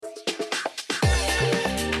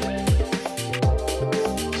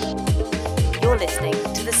listening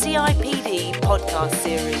to the CIPD podcast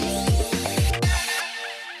series.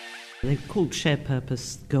 They've called shared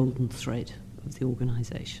purpose the golden thread of the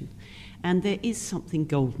organisation. And there is something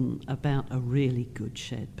golden about a really good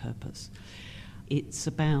shared purpose. It's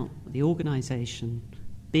about the organisation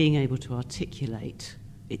being able to articulate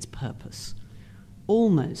its purpose,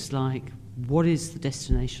 almost like what is the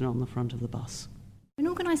destination on the front of the bus. An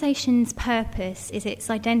organisation's purpose is its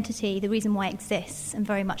identity, the reason why it exists, and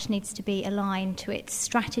very much needs to be aligned to its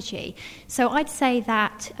strategy. So I'd say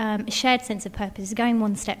that a shared sense of purpose is going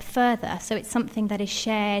one step further. So it's something that is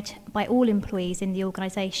shared by all employees in the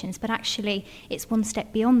organisations, but actually it's one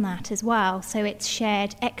step beyond that as well. So it's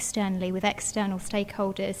shared externally with external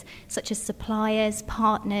stakeholders such as suppliers,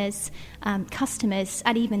 partners, customers,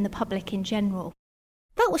 and even the public in general.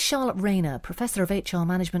 That was Charlotte Rayner, Professor of HR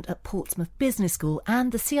Management at Portsmouth Business School,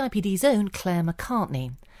 and the CIPD's own Claire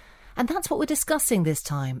McCartney. And that's what we're discussing this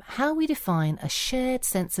time, how we define a shared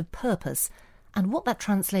sense of purpose and what that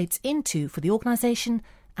translates into for the organisation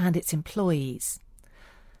and its employees.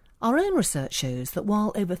 Our own research shows that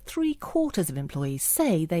while over 3/4 of employees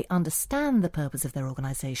say they understand the purpose of their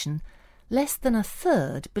organisation, less than a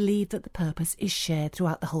third believe that the purpose is shared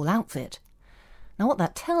throughout the whole outfit. Now, what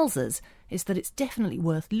that tells us is that it's definitely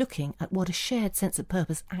worth looking at what a shared sense of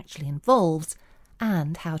purpose actually involves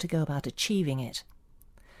and how to go about achieving it.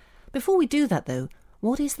 Before we do that, though,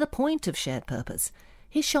 what is the point of shared purpose?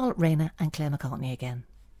 Here's Charlotte Rayner and Claire McCartney again.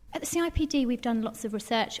 At the CIPD, we've done lots of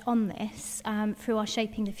research on this through our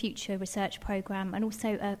Shaping the Future research programme and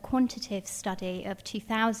also a quantitative study of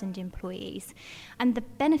 2,000 employees. And the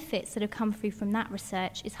benefits that have come through from that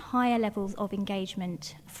research is higher levels of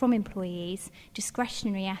engagement from employees,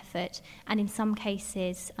 discretionary effort, and in some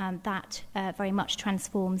cases that very much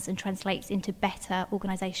transforms and translates into better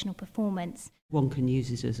organisational performance. One can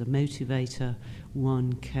use it as a motivator,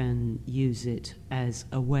 one can use it as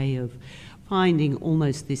a way of finding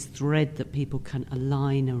almost this thread that people can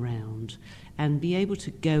align around and be able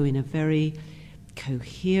to go in a very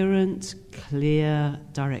coherent, clear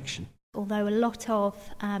direction. Although a lot of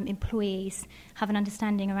employees have an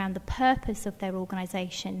understanding around the purpose of their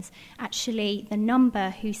organisations, actually the number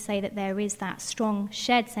who say that there is that strong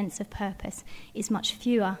shared sense of purpose is much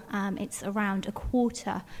fewer. It's around a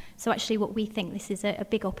quarter. So actually what we think this is a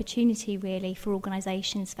big opportunity really for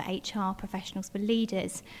organisations, for HR professionals, for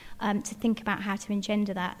leaders to think about how to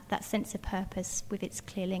engender that sense of purpose with its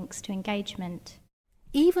clear links to engagement.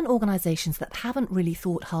 Even organisations that haven't really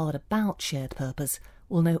thought hard about shared purpose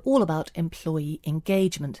will know all about employee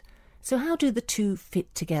engagement. So how do the two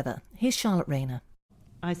fit together? Here's Charlotte Rayner.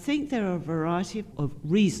 I think there are a variety of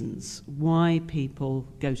reasons why people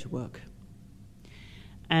go to work.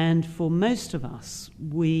 And for most of us,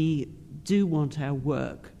 we do want our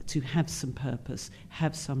work to have some purpose,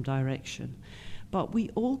 have some direction. But we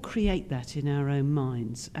all create that in our own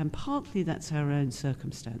minds, and partly that's our own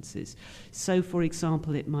circumstances. So, for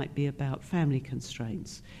example, it might be about family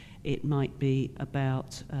constraints. It might be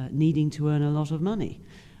about needing to earn a lot of money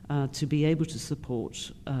to be able to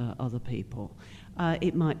support other people.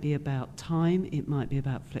 It might be about time, it might be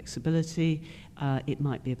about flexibility, it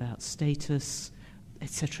might be about status,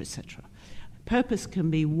 etc., etc. Purpose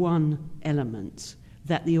can be one element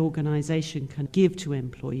that the organisation can give to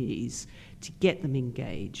employees to get them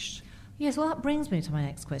engaged. Yes, well, that brings me to my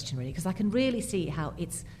next question, really, because I can really see how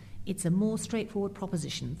it's a more straightforward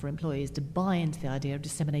proposition for employees to buy into the idea of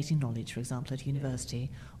disseminating knowledge, for example, at university,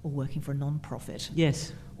 or working for a non-profit.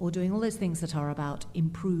 Yes. Or doing all those things that are about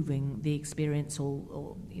improving the experience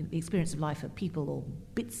or the experience of life of people or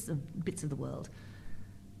bits of the world.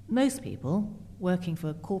 Most people working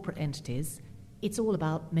for corporate entities, it's all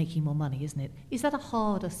about making more money, isn't it? Is that a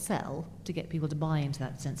harder sell to get people to buy into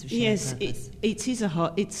that sense of shared purpose? Yes, it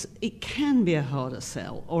is it can be a harder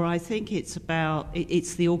sell, or I think it's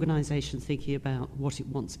the organisation thinking about what it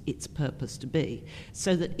wants its purpose to be,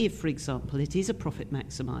 so that if, for example, it is a profit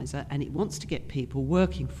maximiser and it wants to get people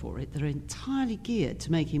working for it that are entirely geared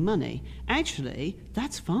to making money, actually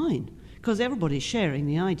that's fine. Because everybody's sharing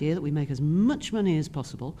the idea that we make as much money as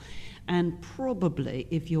possible, and probably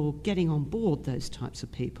if you're getting on board those types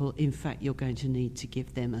of people, in fact you're going to need to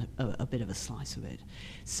give them a bit of a slice of it.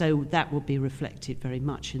 So that will be reflected very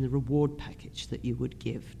much in the reward package that you would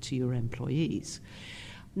give to your employees.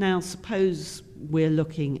 Now suppose we're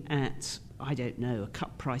looking at, I don't know, a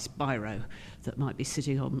cut price biro that might be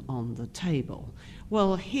sitting on the table.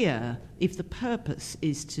 Well, here, if the purpose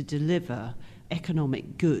is to deliver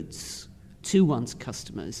economic goods to one's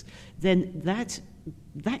customers, then that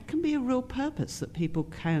that can be a real purpose that people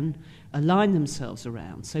can align themselves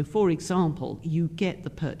around. So, for example, you get the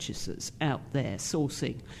purchasers out there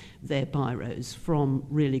sourcing their biros from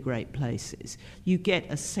really great places. You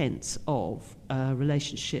get a sense of a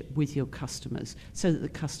relationship with your customers so that the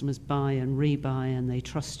customers buy and rebuy and they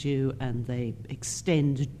trust you and they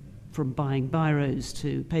extend from buying biros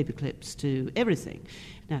to paperclips to everything.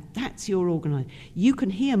 Now, that's your organisation. You can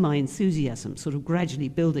hear my enthusiasm sort of gradually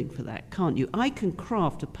building for that, can't you? I can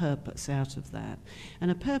craft a purpose out of that, and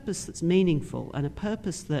a purpose that's meaningful, and a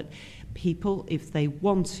purpose that people, if they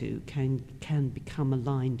want to, can become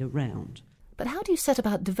aligned around. But how do you set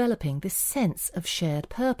about developing this sense of shared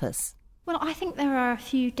purpose? Well, I think there are a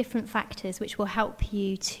few different factors which will help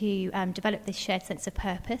you to develop this shared sense of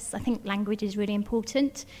purpose. I think language is really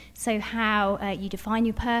important. So how you define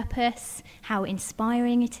your purpose, how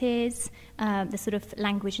inspiring it is, the sort of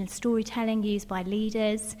language and storytelling used by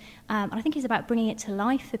leaders. And I think it's about bringing it to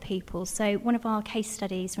life for people. So one of our case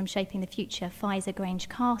studies from Shaping the Future, Pfizer Grange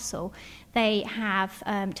Castle, they have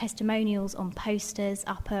testimonials on posters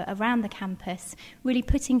up around the campus, really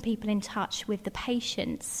putting people in touch with the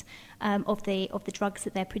patients of the drugs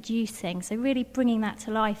that they're producing. So really bringing that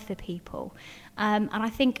to life for people. And I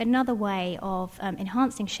think another way of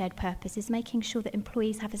enhancing shared purpose is making sure that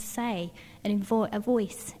employees have a say and a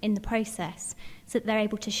voice in the process so that they're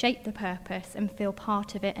able to shape the purpose and feel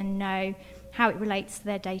part of it and know how it relates to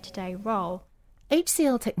their day-to-day role.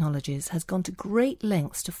 HCL Technologies has gone to great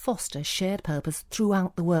lengths to foster shared purpose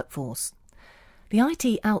throughout the workforce. The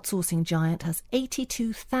IT outsourcing giant has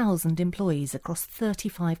 82,000 employees across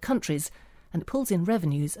 35 countries, and it pulls in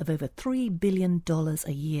revenues of over $3 billion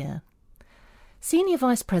a year. Senior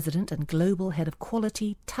Vice President and Global Head of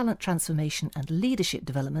Quality, Talent Transformation and Leadership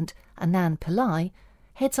Development, Anand Pillai,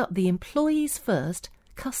 heads up the Employees First,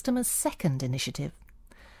 Customers Second initiative.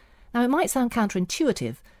 Now, it might sound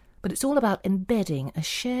counterintuitive, but it's all about embedding a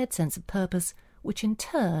shared sense of purpose, which in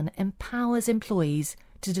turn empowers employees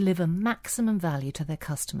to deliver maximum value to their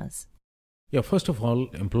customers. Yeah, first of all,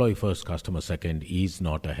 Employee First, Customer Second is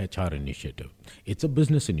not a HR initiative. It's a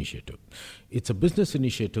business initiative. It's a business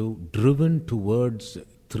initiative driven towards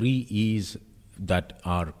 3 E's that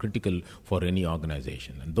are critical for any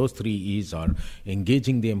organization. And those 3 E's are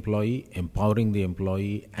engaging the employee, empowering the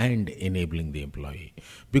employee, and enabling the employee.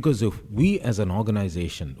 Because if we as an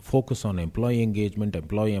organization focus on employee engagement,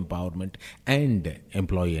 employee empowerment, and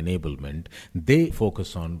employee enablement, they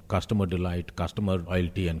focus on customer delight, customer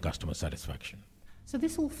loyalty, and customer satisfaction. So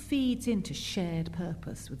this all feeds into shared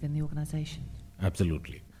purpose within the organization?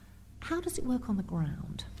 Absolutely. How does it work on the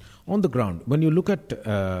ground? On the ground, when you look at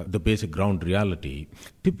the basic ground reality,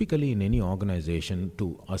 typically in any organization,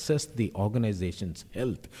 to assess the organization's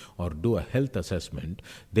health or do a health assessment,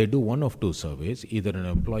 they do one of 2 surveys, either an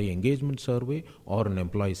employee engagement survey or an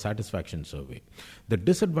employee satisfaction survey. The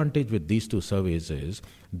disadvantage with these 2 surveys is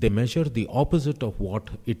they measure the opposite of what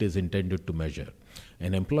it is intended to measure.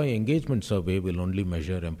 An employee engagement survey will only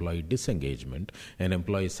measure employee disengagement. An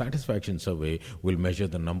employee satisfaction survey will measure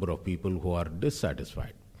the number of people who are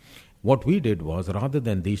dissatisfied. What we did was, rather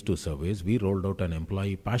than these 2 surveys, we rolled out an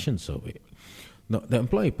employee passion survey. Now, the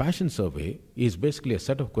employee passion survey is basically a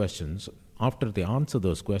set of questions. After they answer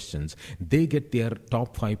those questions, they get their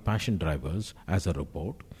top 5 passion drivers as a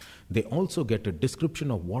report. They also get a description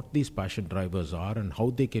of what these passion drivers are and how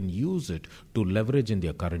they can use it to leverage in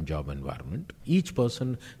their current job environment. Each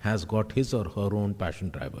person has got his or her own passion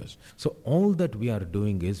drivers. So all that we are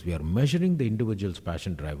doing is we are measuring the individual's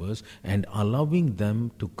passion drivers and allowing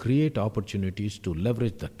them to create opportunities to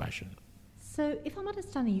leverage that passion. So if I'm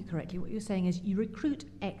understanding you correctly, what you're saying is you recruit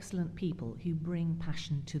excellent people who bring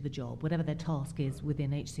passion to the job, whatever their task is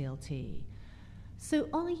within HCLT. So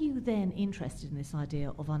are you then interested in this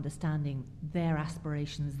idea of understanding their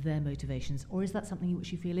aspirations, their motivations, or is that something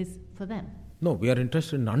which you feel is for them? No, we are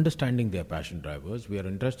interested in understanding their passion drivers. We are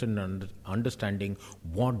interested in understanding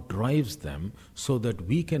what drives them so that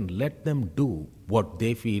we can let them do what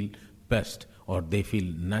they feel best or they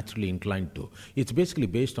feel naturally inclined to. It's basically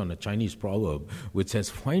based on a Chinese proverb which says,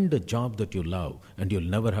 find a job that you love and you'll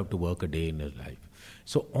never have to work a day in your life.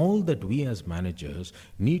 So all that we as managers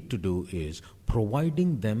need to do is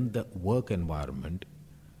providing them the work environment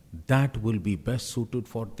that will be best suited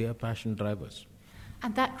for their passion drivers.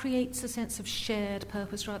 And that creates a sense of shared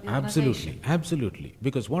purpose throughout the organization? Absolutely.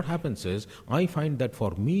 Because what happens is, I find that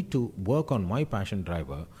for me to work on my passion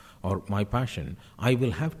driver or my passion, I will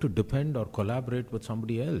have to depend or collaborate with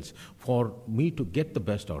somebody else for me to get the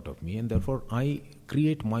best out of me. And therefore, I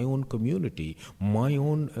create my own community, my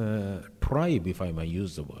own tribe, if I may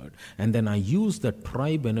use the word. And then I use that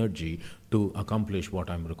tribe energy to accomplish what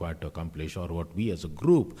I'm required to accomplish or what we as a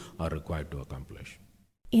group are required to accomplish.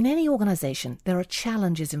 In any organisation, there are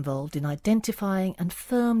challenges involved in identifying and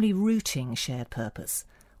firmly rooting shared purpose.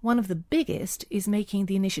 One of the biggest is making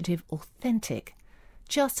the initiative authentic.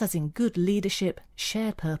 Just as in good leadership,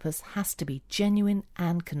 shared purpose has to be genuine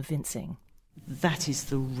and convincing. That is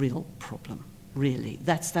the real problem, really.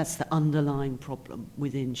 That's the underlying problem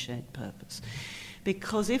within shared purpose.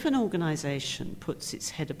 Because if an organisation puts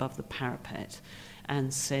its head above the parapet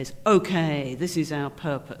and says, OK, this is our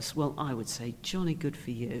purpose, well, I would say, jolly good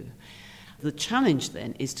for you. The challenge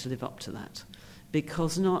then is to live up to that,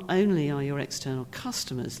 because not only are your external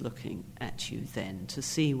customers looking at you then to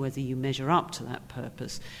see whether you measure up to that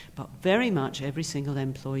purpose, but very much every single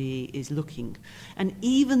employee is looking. And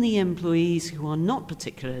even the employees who are not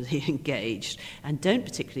particularly engaged and don't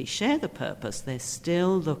particularly share the purpose, they're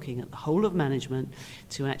still looking at the whole of management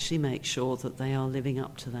to actually make sure that they are living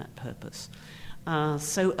up to that purpose.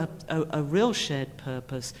 So a real shared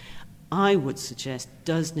purpose, I would suggest,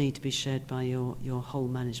 does need to be shared by your whole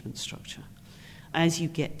management structure. As you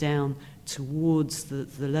get down towards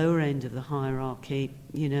the lower end of the hierarchy,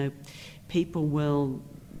 people will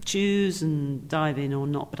choose and dive in or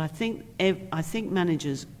not. But I think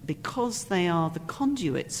managers, because they are the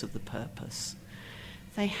conduits of the purpose,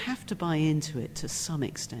 they have to buy into it to some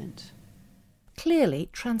extent. Clearly,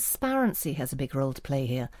 transparency has a big role to play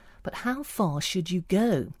here. But how far should you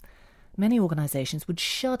go? Many organisations would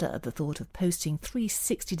shudder at the thought of posting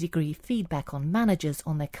 360-degree feedback on managers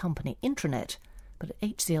on their company intranet. But at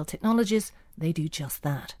HCL Technologies, they do just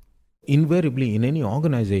that. Invariably, in any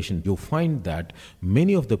organization, you find that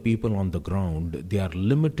many of the people on the ground, they are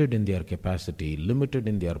limited in their capacity, limited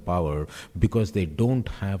in their power, because they don't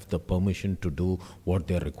have the permission to do what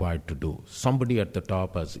they're required to do. Somebody at the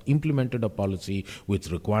top has implemented a policy which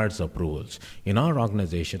requires approvals. In our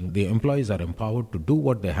organization, the employees are empowered to do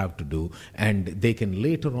what they have to do, and they can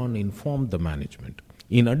later on inform the management.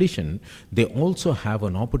 In addition, they also have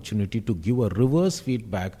an opportunity to give a reverse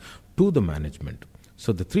feedback to the management.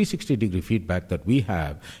 So the 360-degree feedback that we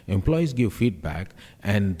have, employees give feedback,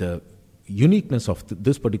 and the uniqueness of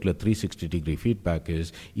this particular 360-degree feedback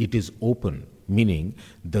is it is open, meaning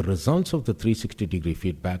the results of the 360-degree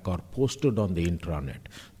feedback are posted on the intranet.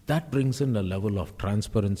 That brings in a level of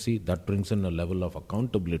transparency, that brings in a level of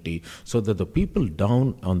accountability, so that the people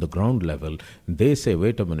down on the ground level, they say,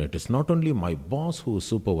 wait a minute, it's not only my boss who is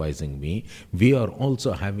supervising me, we are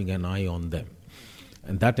also having an eye on them.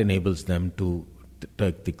 And that enables them to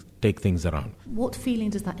take things around. What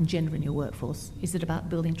feeling does that engender in your workforce? Is it about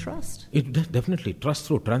building trust? Definitely. Trust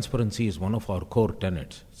through transparency is one of our core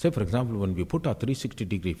tenets. Say, for example, when we put our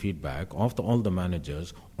 360-degree feedback of all the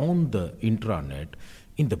managers on the intranet,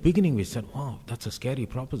 in the beginning we said, wow, that's a scary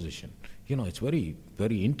proposition. It's very,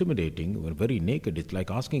 very intimidating. We're very naked. It's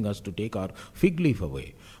like asking us to take our fig leaf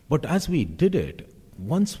away. But as we did it,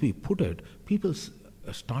 once we put it, people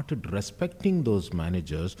started respecting those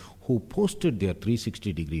managers who posted their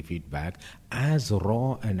 360-degree feedback as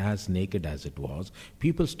raw and as naked as it was.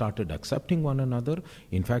 People started accepting one another.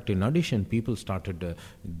 In fact, in addition, people started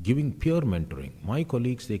giving peer mentoring. My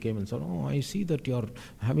colleagues, they came and said, oh, I see that you're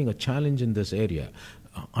having a challenge in this area.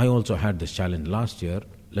 I also had this challenge last year.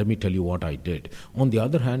 Let me tell you what I did. On the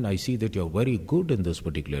other hand, I see that you're very good in this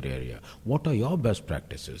particular area. What are your best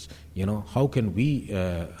practices? How can we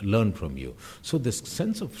learn from you? So this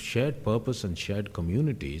sense of shared purpose and shared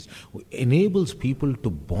communities enables people to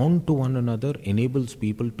bond to one another, enables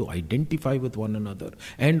people to identify with one another,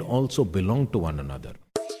 and also belong to one another.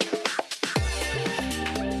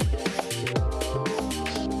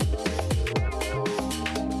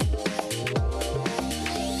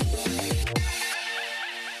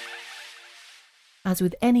 As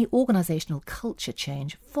with any organisational culture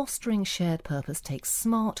change, fostering shared purpose takes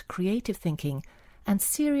smart, creative thinking and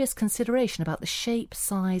serious consideration about the shape,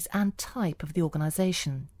 size and type of the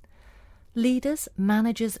organisation. Leaders,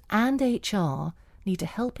 managers and HR need to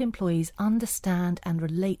help employees understand and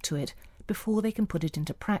relate to it before they can put it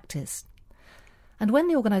into practice. And when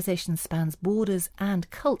the organisation spans borders and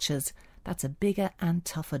cultures, that's a bigger and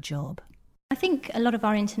tougher job. I think a lot of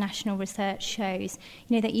our international research shows,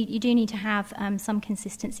 that you do need to have some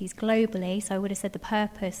consistencies globally. So I would have said the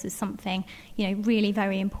purpose is something, really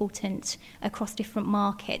very important across different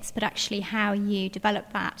markets. But actually how you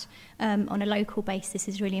develop that on a local basis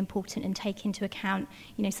is really important and take into account,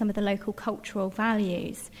 some of the local cultural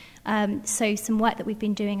values. So some work that we've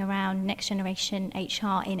been doing around next generation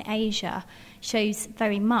HR in Asia shows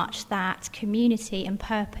very much that community and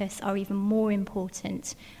purpose are even more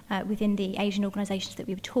important within the Asian organisations that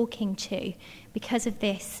we were talking to, because of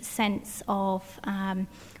this sense of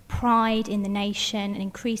pride in the nation and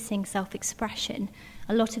increasing self-expression.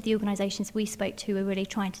 A lot of the organisations we spoke to are really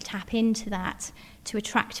trying to tap into that to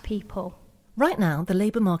attract people. Right now, the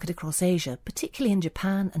labour market across Asia, particularly in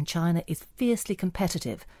Japan and China, is fiercely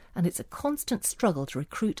competitive, and it's a constant struggle to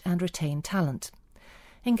recruit and retain talent.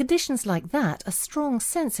 In conditions like that, a strong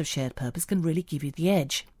sense of shared purpose can really give you the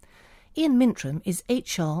edge. Ian Mintram is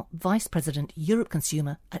HR Vice President Europe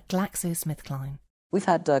Consumer at GlaxoSmithKline. We've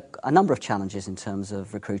had a number of challenges in terms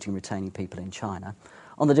of recruiting and retaining people in China.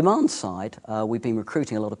 On the demand side, we've been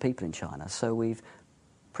recruiting a lot of people in China, so we've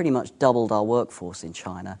pretty much doubled our workforce in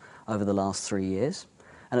China over the last 3 years.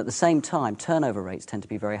 And at the same time, turnover rates tend to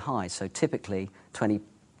be very high, so typically 20%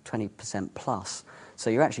 plus. So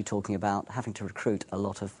you're actually talking about having to recruit a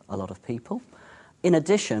lot of people. In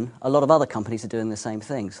addition, a lot of other companies are doing the same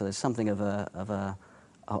thing. So there's something of a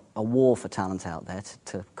war for talent out there,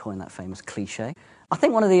 to coin that famous cliche. I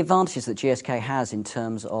think one of the advantages that GSK has in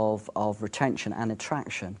terms of retention and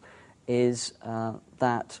attraction is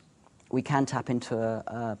that we can tap into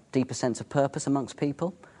a deeper sense of purpose amongst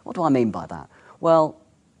people. What do I mean by that? Well,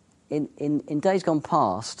 in days gone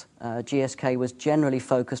past, GSK was generally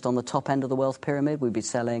focused on the top end of the wealth pyramid. We'd be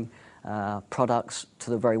selling products to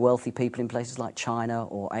the very wealthy people in places like China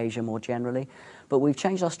or Asia more generally. But we've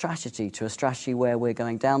changed our strategy to a strategy where we're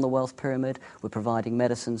going down the wealth pyramid, we're providing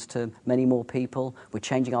medicines to many more people, we're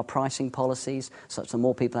changing our pricing policies such that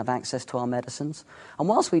more people have access to our medicines. And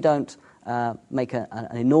whilst we don't make an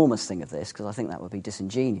enormous thing of this, because I think that would be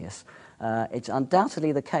disingenuous, it's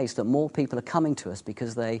undoubtedly the case that more people are coming to us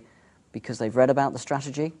because they've read about the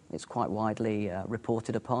strategy, it's quite widely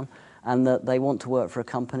reported upon, and that they want to work for a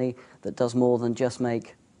company that does more than just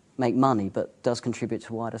make money, but does contribute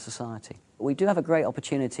to wider society. We do have a great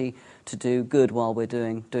opportunity to do good while we're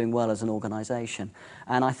doing well as an organisation.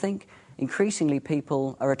 And I think increasingly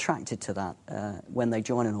people are attracted to that when they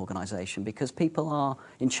join an organisation, because people are,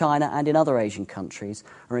 in China and in other Asian countries,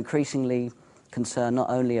 are increasingly concerned not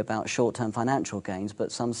only about short-term financial gains,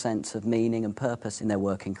 but some sense of meaning and purpose in their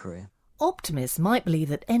working career. Optimists might believe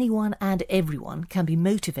that anyone and everyone can be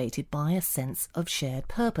motivated by a sense of shared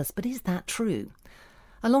purpose, but is that true?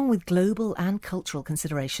 Along with global and cultural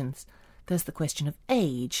considerations, there's the question of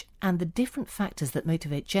age and the different factors that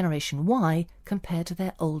motivate Generation Y compared to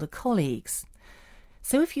their older colleagues.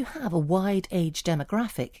 So if you have a wide age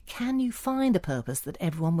demographic, can you find a purpose that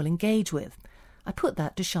everyone will engage with? I put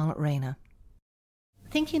that to Charlotte Rayner.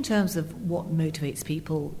 Thinking in terms of what motivates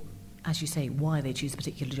people, as you say, why they choose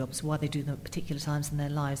particular jobs, why they do them at particular times in their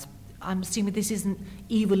lives, I'm assuming this is an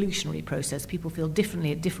evolutionary process. People feel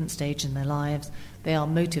differently at different stages in their lives. They are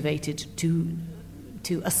motivated to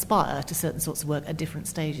aspire to certain sorts of work at different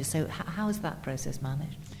stages. So how is that process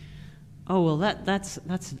managed? Oh, well, that's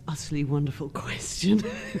an utterly wonderful question.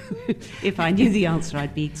 If I knew the answer,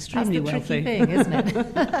 I'd be extremely wealthy. That's the tricky thing, isn't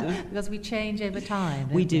it? Because we change over time.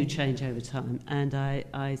 We do change over time, and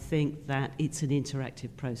I think that it's an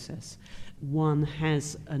interactive process. One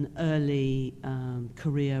has an early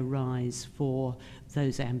career rise for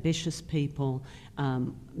those ambitious people.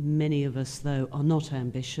 Many of us, though, are not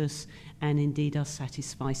ambitious and indeed are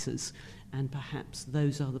satisficers. And perhaps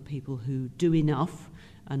those are the people who do enough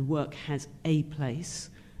and work has a place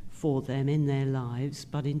for them in their lives,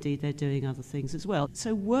 but indeed they're doing other things as well.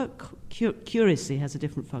 So work, curiously, has a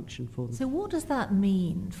different function for them. So what does that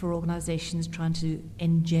mean for organisations trying to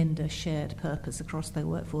engender shared purpose across their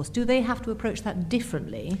workforce? Do they have to approach that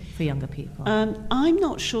differently for younger people? I'm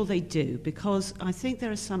not sure they do, because I think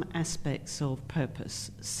there are some aspects of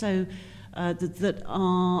purpose that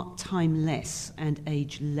are timeless and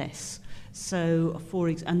ageless. So,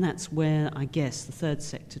 and that's where I guess the third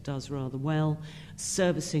sector does rather well.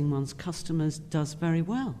 Servicing one's customers does very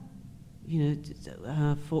well.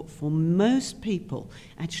 For most people,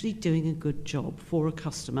 actually doing a good job for a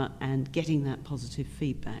customer and getting that positive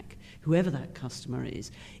feedback, whoever that customer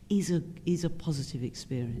is a positive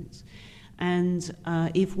experience. And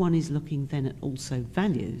if one is looking then at also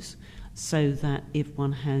values, so that if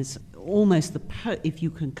one has almost if you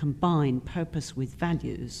can combine purpose with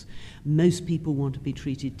values, most people want to be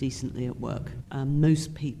treated decently at work.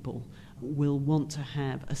 Most people will want to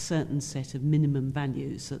have a certain set of minimum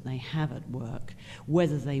values that they have at work,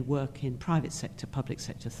 whether they work in private sector, public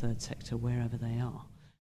sector, third sector, wherever they are.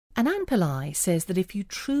 Anand Pillai says that if you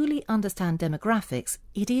truly understand demographics,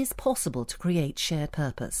 it is possible to create shared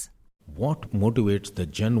purpose. what motivates the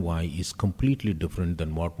Gen Y is completely different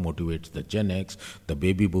than what motivates the Gen X, the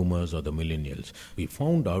baby boomers or the millennials. We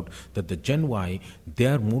found out that the Gen Y,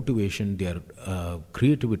 their motivation, their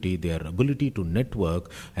creativity, their ability to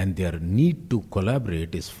network and their need to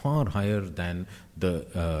collaborate is far higher than the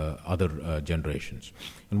other generations.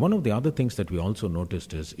 And one of the other things that we also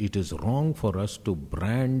noticed is it is wrong for us to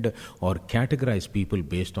brand or categorize people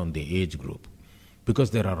based on the age group,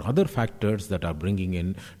 because there are other factors that are bringing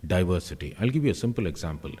in diversity. I'll give you a simple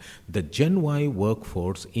example. The Gen Y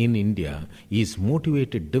workforce in India is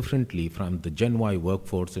motivated differently from the Gen Y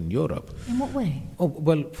workforce in Europe. In what way? Oh,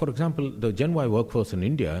 well, for example, the Gen Y workforce in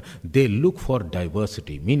India, they look for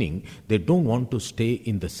diversity, meaning they don't want to stay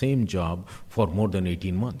in the same job for more than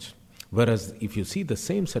 18 months. Whereas if you see the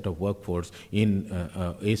same set of workforce in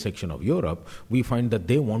a section of Europe, we find that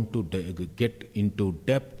they want to get into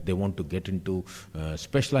depth, they want to get into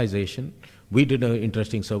specialization. We did an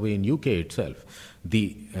interesting survey in UK itself.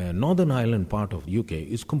 The Northern Ireland part of UK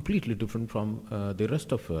is completely different from the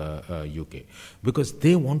rest of UK, because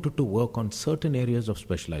they wanted to work on certain areas of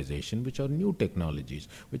specialization which are new technologies,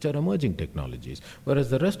 which are emerging technologies, whereas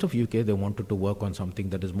the rest of UK, they wanted to work on something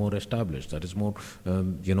that is more established, that is more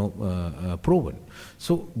proven.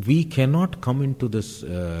 So we cannot come into this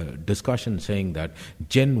discussion saying that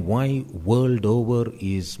Gen Y world over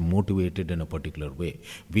is motivated in a particular way.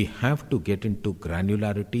 We have to get into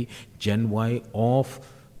granularity. Gen Y of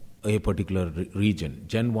a particular region,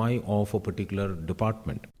 Gen Y of a particular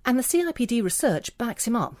department. And the CIPD research backs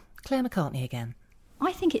him up. Claire McCartney again.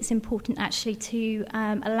 I think it's important actually to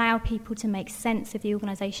allow people to make sense of the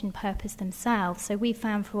organisation purpose themselves. So we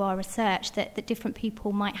found through our research that different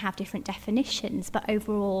people might have different definitions, but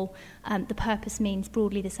overall the purpose means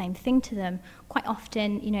broadly the same thing to them. Quite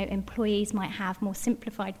often, employees might have more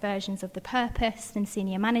simplified versions of the purpose than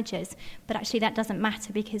senior managers, but actually that doesn't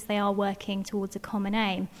matter because they are working towards a common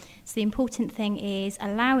aim. So the important thing is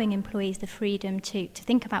allowing employees the freedom to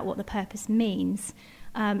think about what the purpose means,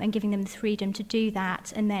 and giving them the freedom to do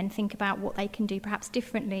that, and then think about what they can do perhaps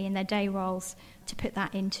differently in their day roles to put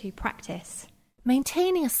that into practice.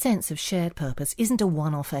 Maintaining a sense of shared purpose isn't a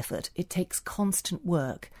one-off effort. It takes constant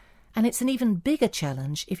work, and it's an even bigger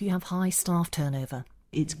challenge if you have high staff turnover.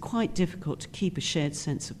 It's quite difficult to keep a shared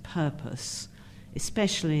sense of purpose,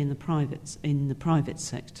 especially in the private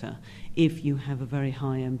sector, if you have a very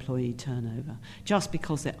high employee turnover, just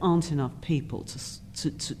because there aren't enough people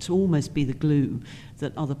to almost be the glue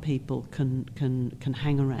that other people can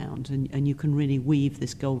hang around, and you can really weave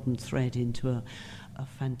this golden thread into a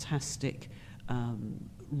fantastic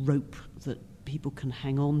rope that people can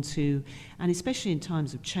hang on to, and especially in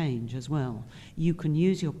times of change as well. You can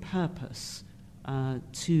use your purpose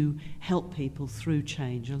to help people through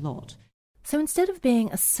change a lot. So instead of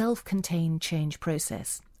being a self-contained change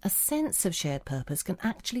process, a sense of shared purpose can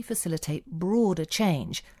actually facilitate broader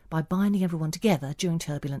change by binding everyone together during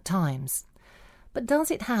turbulent times. But does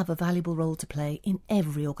it have a valuable role to play in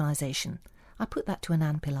every organisation? I put that to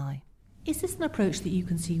Anand Pillai. Is this an approach that you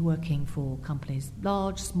can see working for companies,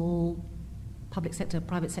 large, small, public sector,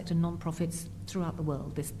 private sector, non-profits throughout the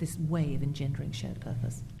world, this way of engendering shared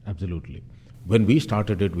purpose? Absolutely. When we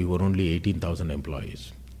started it, we were only 18,000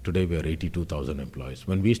 employees. Today we are 82,000 employees.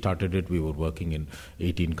 When we started it, we were working in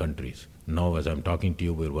 18 countries. Now, as I'm talking to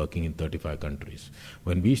you, we're working in 35 countries.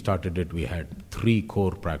 When we started it, we had 3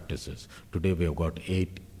 core practices. Today we have got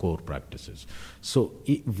 8 core practices. So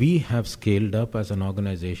we have scaled up as an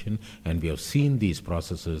organization, and we have seen these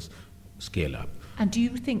processes scale up. And do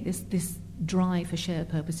you think this drive for shared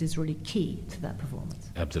purpose is really key to that performance?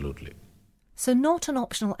 Absolutely. So not an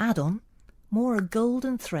optional add-on, more a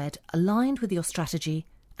golden thread aligned with your strategy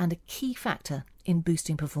and a key factor in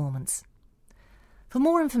boosting performance. For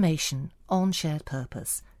more information on shared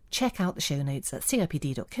purpose, check out the show notes at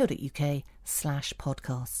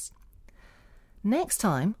cipd.co.uk/podcasts. Next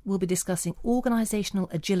time, we'll be discussing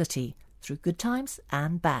organisational agility through good times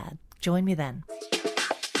and bad. Join me then.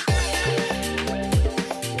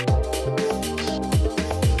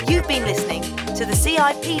 You've been listening to the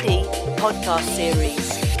CIPD podcast series.